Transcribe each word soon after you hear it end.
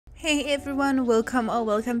Hey everyone,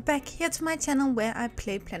 welcome back here to my channel where I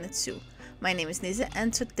play Planet Zoo. My name is Nisse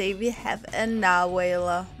and today we have a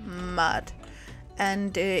Narwhaler mod.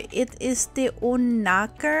 And it is the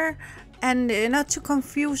Onager. And not to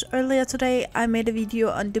confuse, earlier today I made a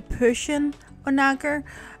video on the Persian Onager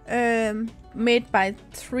made by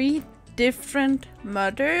 3 different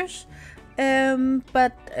modders.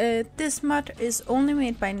 But this mod is only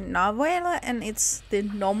made by Narwhaler and it's the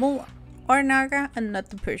normal Onager and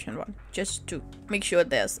not the Persian one, just to make sure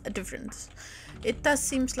there's a difference. It does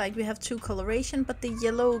seem like we have 2 coloration, but the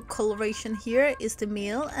yellow coloration here is the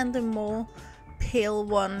male and the more pale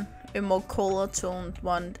one, a more color toned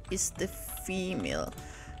one is the female.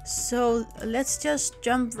 So let's just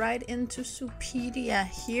jump right into Zoopedia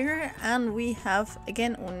here, and we have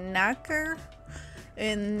again Onager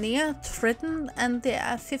near threatened, and there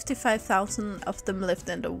are 55,000 of them left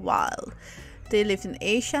in the wild. They live in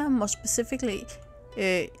Asia, more specifically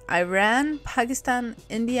Iran, Pakistan,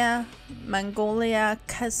 India, Mongolia,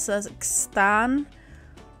 Kazakhstan,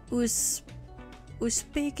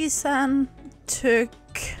 Uzbekistan,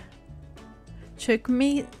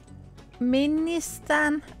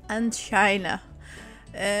 Turkmenistan, and China.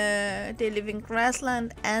 They live in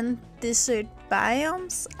grassland and desert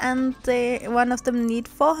biomes, and one of them need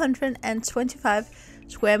 425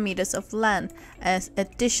 square meters of land, as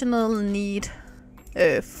additional need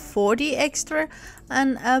 40 extra,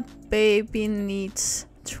 and a baby needs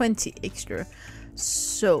 20 extra.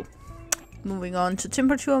 So moving on to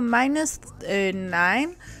temperature, minus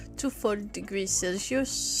 9 to 40 degrees Celsius,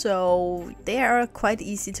 so they are quite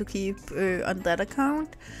easy to keep on that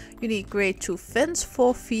account. You need grade 2 fence,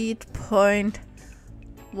 4 feet,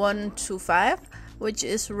 0.125, which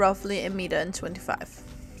is roughly 1.25 meters.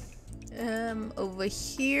 Over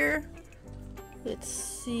here, let's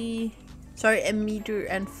see, sorry,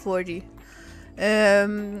 1.40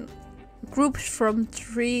 meters. Groups from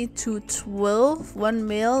 3 to 12, 1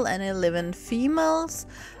 male and 11 females,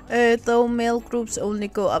 though male groups only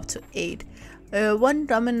go up to 8. 1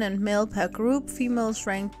 dominant male per group, females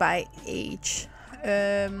ranked by age.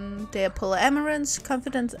 They are polyamorous,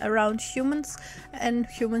 confident around humans, and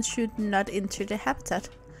humans should not enter the habitat.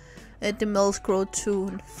 The males grow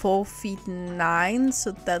to 4 feet 9,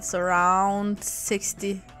 so that's around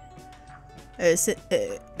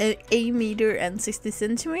 8 meter and 60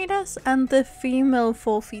 centimeters, and the female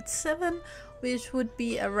 4 feet 7, which would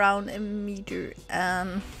be around 1 meter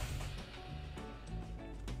and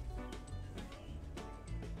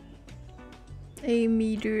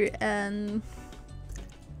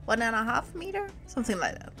 1.5 meters, something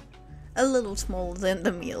like that. A little smaller than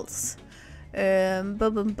the males. They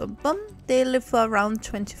live for around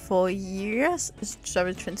 25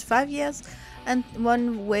 years, and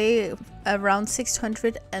one weigh around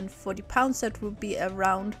 640 pounds. That would be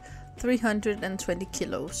around 320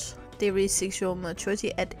 kilos. They reach sexual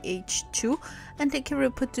maturity at age 2, and they can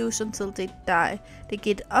reproduce until they die. They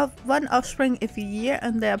get 1 offspring every year,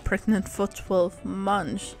 and they are pregnant for 12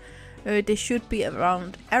 months. They should be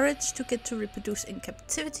around average to get to reproduce in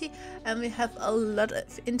captivity, and we have a lot of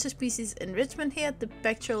interspecies enrichment here: the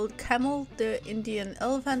bacterial camel, the Indian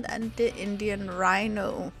elephant, and the Indian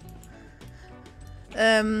rhino.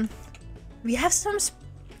 We have some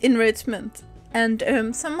enrichment, and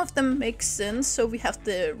some of them make sense. So we have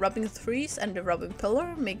the rubbing threes and the rubbing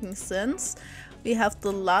pillar making sense. We have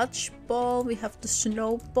the large ball, we have the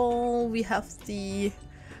snowball, we have the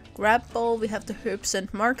grab ball, we have the herbs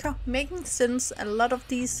and marker making sense. A lot of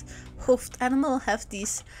these hoofed animals have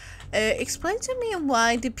these. Explain to me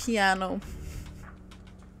why the piano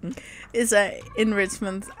is an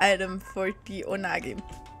enrichment item for the Onager.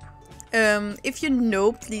 If you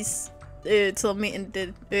know, please tell me in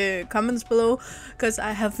the comments below, because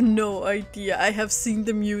I have no idea. I have seen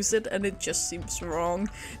them use it and it just seems wrong.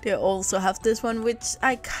 They also have this one, which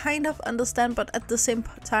I kind of understand, but at the same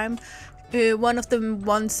time one of them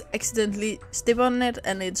once accidentally stepped on it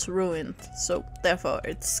and it's ruined, so therefore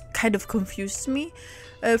it's kind of confused me.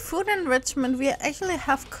 Food enrichment, we actually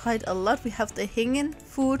have quite a lot. We have the hanging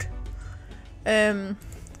food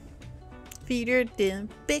feeder, the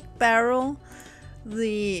big barrel,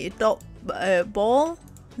 the dog ball,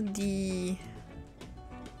 the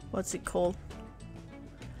what's it called,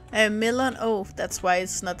 melon. Oh, that's why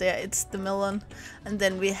it's not there, it's the melon. And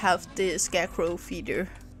then we have the scarecrow feeder.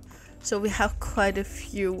 So we have quite a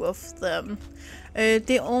few of them.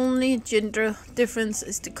 The only gender difference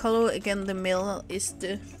is the color. Again, the male is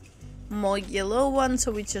the more yellow one,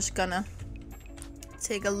 so we're just gonna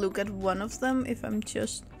take a look at one of them. If I'm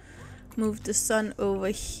just move the sun over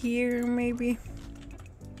here, maybe,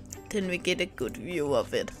 then we get a good view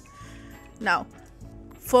of it. Now,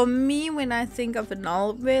 for me, when I think of a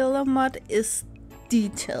Narwhaler mod, is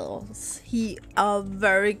details. He are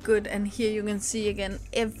very good, and here you can see again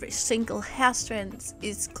every single hair strand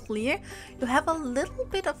is clear. You have a little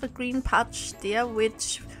bit of a green patch there,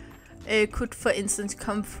 which could, for instance,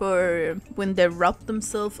 come for when they rub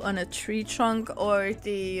themselves on a tree trunk, or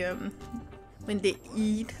they when they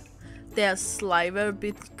eat, their saliva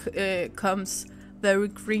bit comes very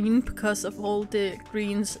green because of all the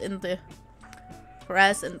greens in the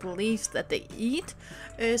grass and the leaves that they eat.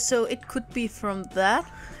 So it could be from that.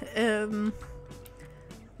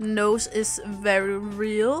 Nose is very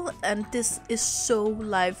real, and this is so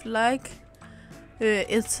lifelike.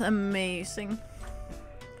 It's amazing.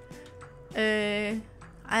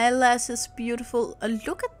 Eyelash is beautiful.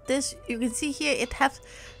 Look at this. You can see here it has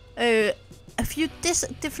a few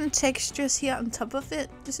different textures here on top of it.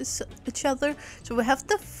 This is each other. So we have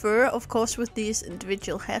the fur, of course, with these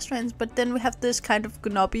individual hair strands, but then we have this kind of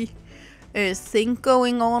knobby thing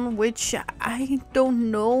going on, which I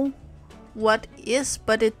don't know what is,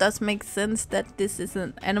 but it does make sense that this is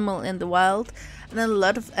an animal in the wild, and a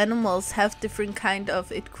lot of animals have different kind of,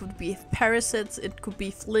 it could be parasites, it could be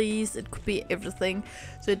fleas, it could be everything,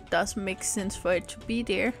 so it does make sense for it to be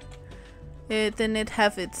there. Then it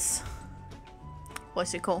have its,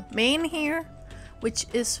 what's it called, mane here, which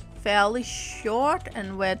is fairly short.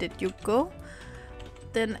 And where did you go?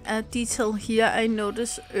 Then a detail here I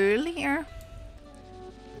noticed earlier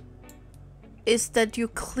is that you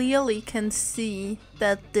clearly can see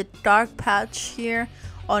that the dark patch here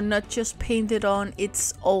are not just painted on,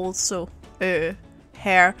 it's also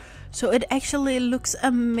hair. So it actually looks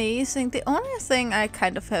amazing. The only thing I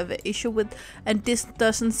kind of have an issue with, and this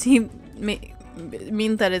doesn't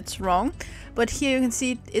mean that it's wrong, but here you can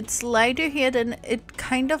see it's lighter here, than it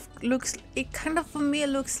kind of looks, for me it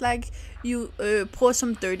looks like you pour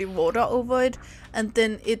some dirty water over it, and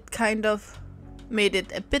then it kind of made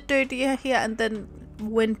it a bit dirtier here, and then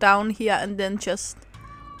went down here, and then just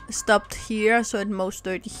stopped here, so it most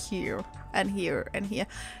dirty here and here and here.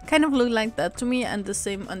 Kind of look like that to me, and the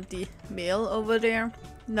same on the male over there.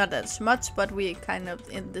 Not as much, but we kind of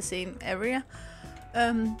in the same area.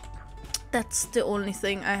 That's the only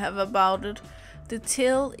thing I have about it. The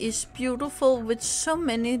tail is beautiful with so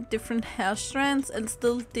many different hair strands, and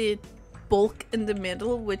still the bulk in the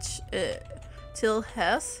middle, which tail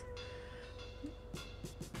has.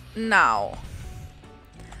 Now,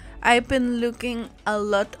 I've been looking a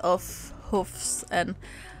lot of hoofs, and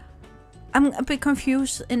I'm a bit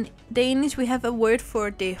confused. In Danish, we have a word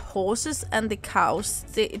for the horses and the cows.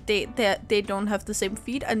 They don't have the same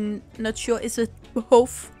feet. I'm not sure, is it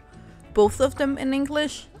hoof, both of them in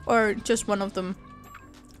English, or just one of them?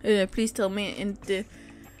 Please tell me in the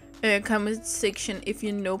comment section if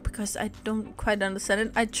you know, because I don't quite understand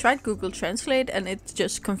it. I tried Google Translate and it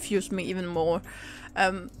just confused me even more.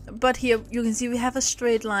 But here you can see we have a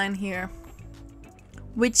straight line here,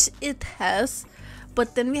 which it has,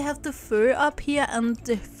 but then we have the fur up here, and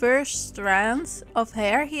the first strands of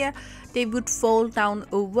hair here, they would fall down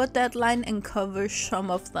over that line and cover some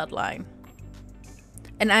of that line.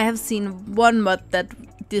 And I have seen one mod that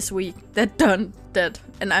this week that done that,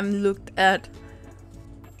 and I'm looked at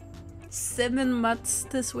 7 mods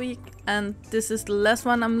this week, and this is the last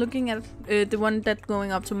one I'm looking at. The one that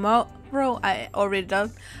going up tomorrow, I already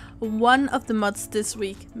done. One of the mods this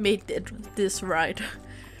week made this right.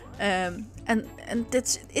 And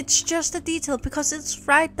it's just a detail, because it's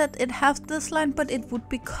right that it has this line, but it would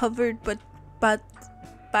be covered but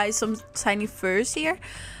by some tiny furs here.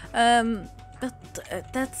 But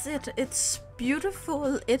that's it. It's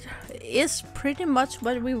beautiful. It is pretty much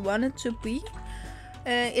what we want it to be.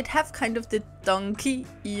 It have kind of the donkey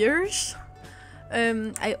ears.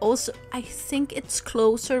 I think it's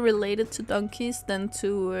closer related to donkeys than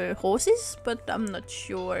to horses, but I'm not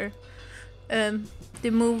sure. The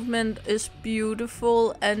movement is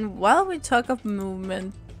beautiful, and while we talk of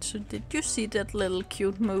movement, so did you see that little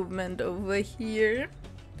cute movement over here?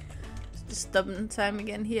 Stop in time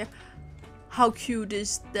again here. How cute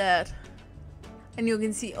is that? And you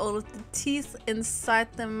can see all of the teeth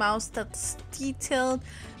inside the mouse, that's detailed.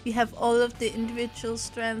 We have all of the individual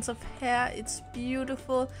strands of hair, it's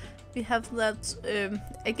beautiful. We have that,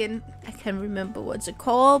 again, I can't remember what's it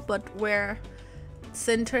called, but where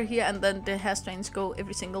center here, and then the hair strands go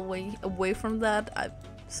every single way away from that. I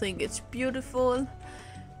think it's beautiful.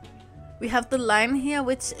 We have the line here,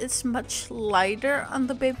 which is much lighter on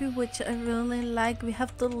the baby, which I really like. We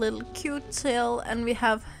have the little cute tail, and we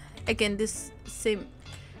have again this same,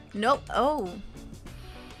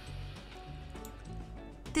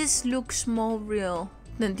 this looks more real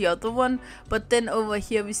than the other one, but then over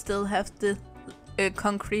here we still have the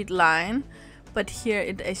concrete line, but here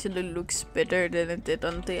it actually looks better than it did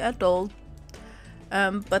on the adult.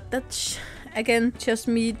 But that's again just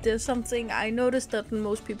me. There's something I noticed that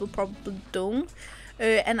most people probably don't.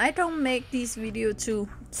 And I don't make these videos to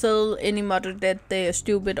tell any modder that they are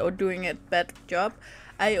stupid or doing a bad job.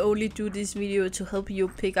 I only do this video to help you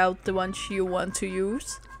pick out the ones you want to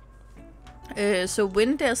use. So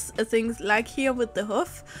when there's things like here with the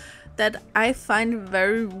hoof that I find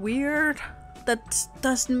very weird, that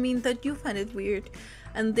doesn't mean that you find it weird.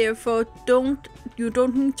 And therefore you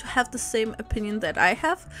don't need to have the same opinion that I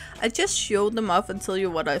have. I just show them off and tell you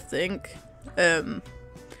what I think.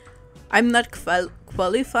 I'm not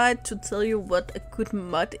qualified to tell you what a good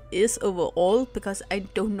mod is overall, because I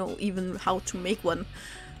don't know even how to make one.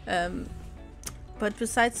 But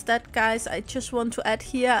besides that, guys, I just want to add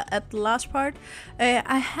here at the last part,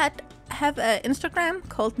 I have an Instagram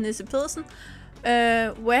called Zoopedia,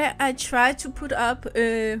 where I try to put up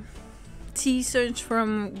teasers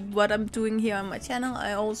from what I'm doing here on my channel.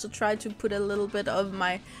 I also try to put a little bit of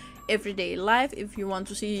my everyday life. If you want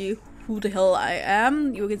to see who the hell I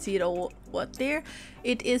am, you can see it all there.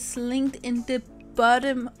 It is linked in the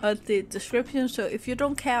bottom of the description, so if you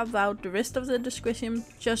don't care about the rest of the description,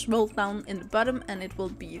 just roll down in the bottom and it will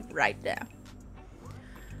be right there.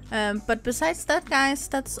 But besides that, guys,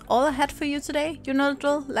 that's all I had for you today. You know the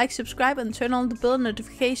drill. Like, subscribe, and turn on the bell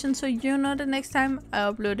notification so you know the next time I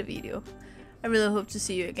upload a video. I really hope to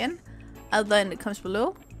see you again, either in the comments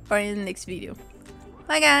below or in the next video.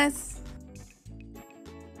 Bye, guys!